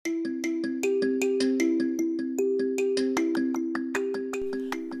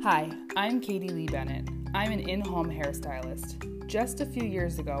Hi, I'm Katie Lee Bennett. I'm an in-home hairstylist. Just a few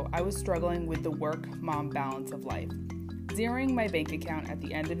years ago, I was struggling with the work-mom balance of life. Zeroing my bank account at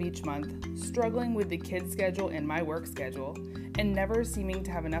the end of each month, struggling with the kids' schedule and my work schedule, and never seeming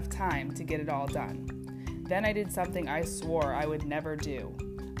to have enough time to get it all done. Then I did something I swore I would never do.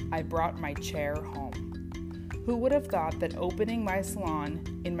 I brought my chair home. Who would have thought that opening my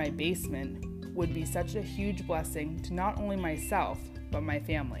salon in my basement would be such a huge blessing to not only myself, but my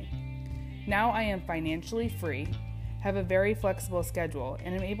family. Now I am financially free, have a very flexible schedule,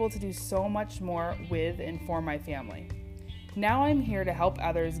 and am able to do so much more with and for my family. Now I'm here to help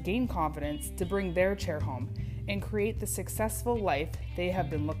others gain confidence to bring their chair home and create the successful life they have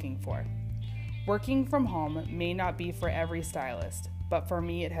been looking for. Working from home may not be for every stylist, but for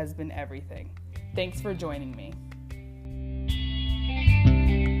me it has been everything. Thanks for joining me.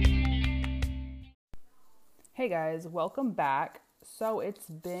 Hey guys, welcome back. So it's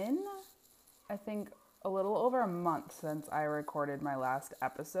been, I think, a little over a month since I recorded my last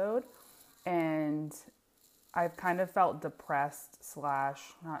episode, and I've kind of felt depressed /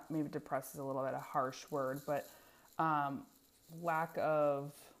 not maybe depressed is a little bit a harsh word, but lack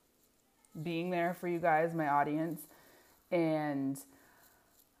of being there for you guys, my audience, and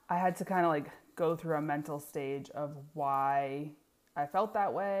I had to kind of go through a mental stage of why I felt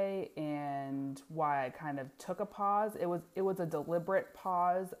that way and why I kind of took a pause. It was a deliberate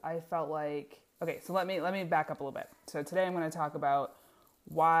pause. I felt like, okay, so let me back up a little bit. So today I'm going to talk about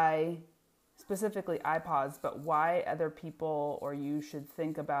why specifically I paused, but why other people or you should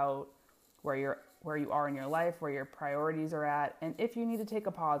think about where you are in your life, where your priorities are at, and if you need to take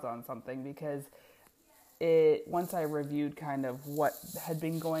a pause on something, because once I reviewed kind of what had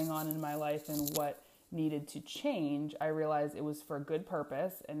been going on in my life and what needed to change, I realized it was for a good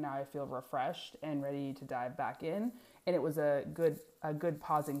purpose, and now I feel refreshed and ready to dive back in, and it was a good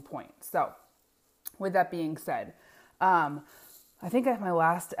pausing point. So with that being said, I think my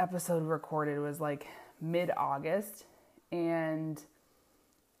last episode recorded was mid-August, and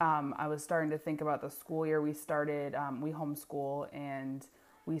I was starting to think about the school year. We started, we homeschool, and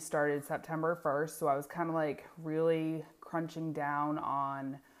we started September 1st, so I was kind of really crunching down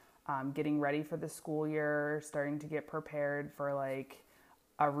on getting ready for the school year, starting to get prepared for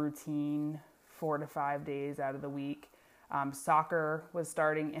a routine 4 to 5 days out of the week. Soccer was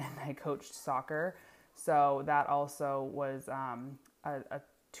starting, and I coached soccer, so that also was a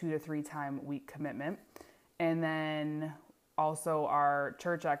 2 to 3 time week commitment. And then also our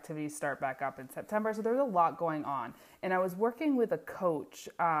church activities start back up in September, so there's a lot going on. And I was working with a coach,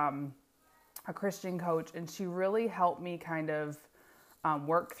 a Christian coach, and she really helped me kind of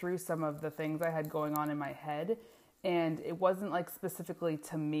work through some of the things I had going on in my head. And it wasn't specifically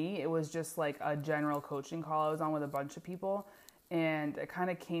to me, it was just a general coaching call I was on with a bunch of people. And it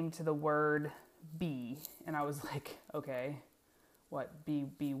kind of came to the word be. And I was like, okay, what?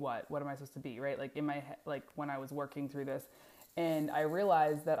 Be what? What am I supposed to be, right? In my head, when I was working through this. And I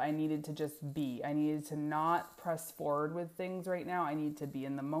realized that I needed to just be. I needed to not press forward with things right now. I needed to be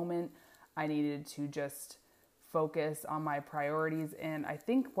in the moment. I needed to just focus on my priorities. And I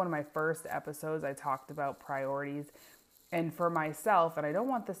think one of my first episodes, I talked about priorities. And for myself, and I don't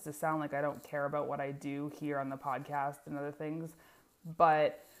want this to sound like I don't care about what I do here on the podcast and other things,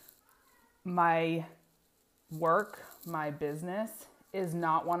 but my work, my business is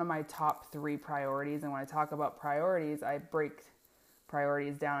not one of my top 3 priorities. And when I talk about priorities, I break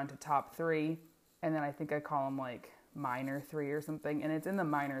priorities down into top 3. And then I think I call them minor 3 or something. And it's in the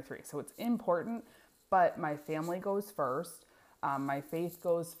minor 3. So it's important, but my family goes first. My faith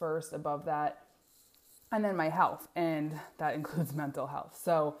goes first above that. And then my health. And that includes mental health.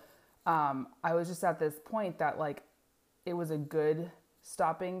 So I was just at this point that it was a good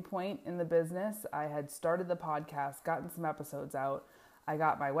stopping point in the business. I had started the podcast, gotten some episodes out. I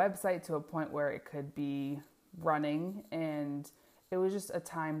got my website to a point where it could be running, and it was just a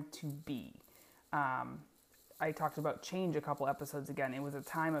time to be. I talked about change a couple episodes again. It was a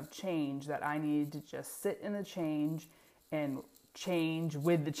time of change that I needed to just sit in the change and change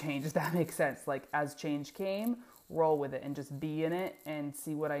with the change, if that makes sense. As change came, roll with it and just be in it and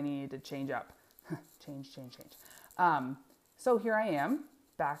see what I needed to change up. change. So here I am,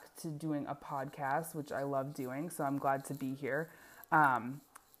 back to doing a podcast, which I love doing, so I'm glad to be here.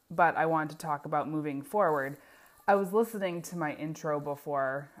 But I wanted to talk about moving forward. I was listening to my intro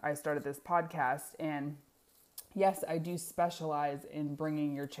before I started this podcast, and yes, I do specialize in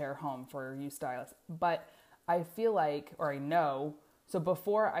bringing your chair home for you stylists, but I feel or I know, so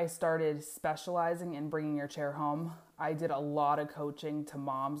before I started specializing in bringing your chair home, I did a lot of coaching to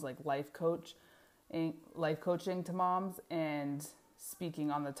moms, life coaching to moms, and speaking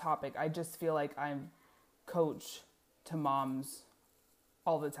on the topic. I just feel like I'm coach to moms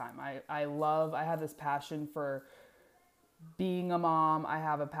all the time. I have this passion for being a mom. I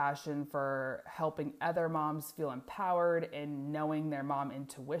have a passion for helping other moms feel empowered and knowing their mom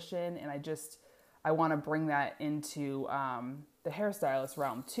intuition. And I want to bring that into the hairstylist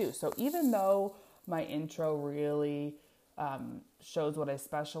realm too. So even though my intro really shows what I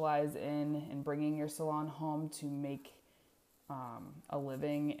specialize in bringing your salon home to make a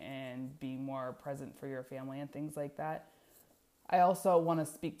living and be more present for your family and things like that, I also want to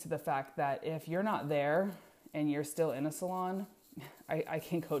speak to the fact that if you're not there and you're still in a salon, I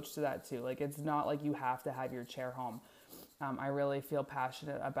can coach to that too. Like, it's not like you have to have your chair home. I really feel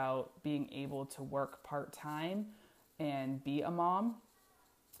passionate about being able to work part-time and be a mom.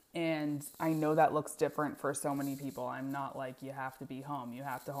 And I know that looks different for so many people. I'm not like, you have to be home, you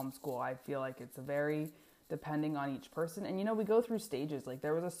have to homeschool. I feel like it's very depending on each person. And, we go through stages. Like,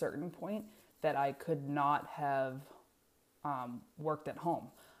 there was a certain point that I could not have worked at home.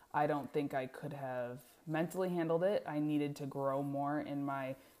 I don't think I could have mentally handled it. I needed to grow more in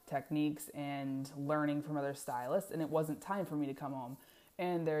my techniques and learning from other stylists, and it wasn't time for me to come home.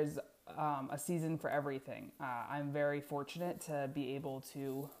 And there's a season for everything. I'm very fortunate to be able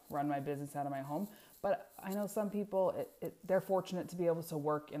to run my business out of my home, but I know some people, they're fortunate to be able to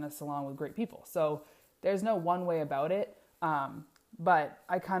work in a salon with great people. So there's no one way about it, but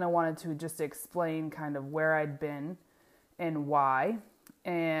I kind of wanted to just explain kind of where I'd been and why,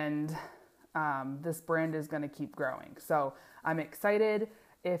 and this brand is going to keep growing. So I'm excited.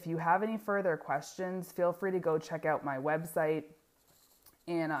 If you have any further questions, feel free to go check out my website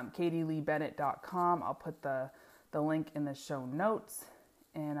and katieleebennett.com. I'll put the link in the show notes,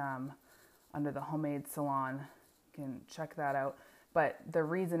 and under the Homemade Salon, you can check that out. But the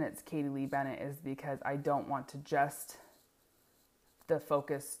reason it's Katie Lee Bennett is because I don't want to the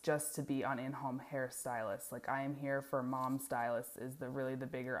focus just to be on in-home hairstylists. Like, I am here for mom stylists is really the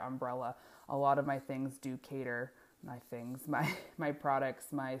bigger umbrella. A lot of my things do cater, my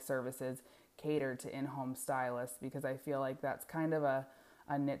products, my services cater to in-home stylists, because I feel like that's kind of a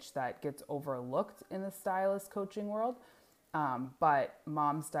niche that gets overlooked in the stylist coaching world. But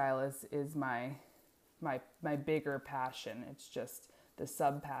mom stylist is my bigger passion. It's just the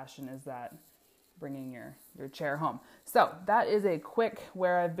sub passion is that bringing your chair home. So that is a quick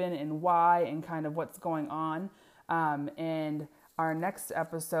where I've been and why and kind of what's going on. And our next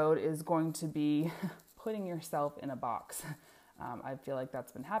episode is going to be putting yourself in a box. I feel like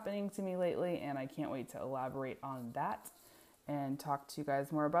that's been happening to me lately, and I can't wait to elaborate on that and talk to you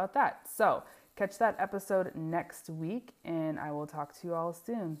guys more about that. So catch that episode next week, and I will talk to you all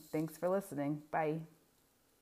soon. Thanks for listening. Bye.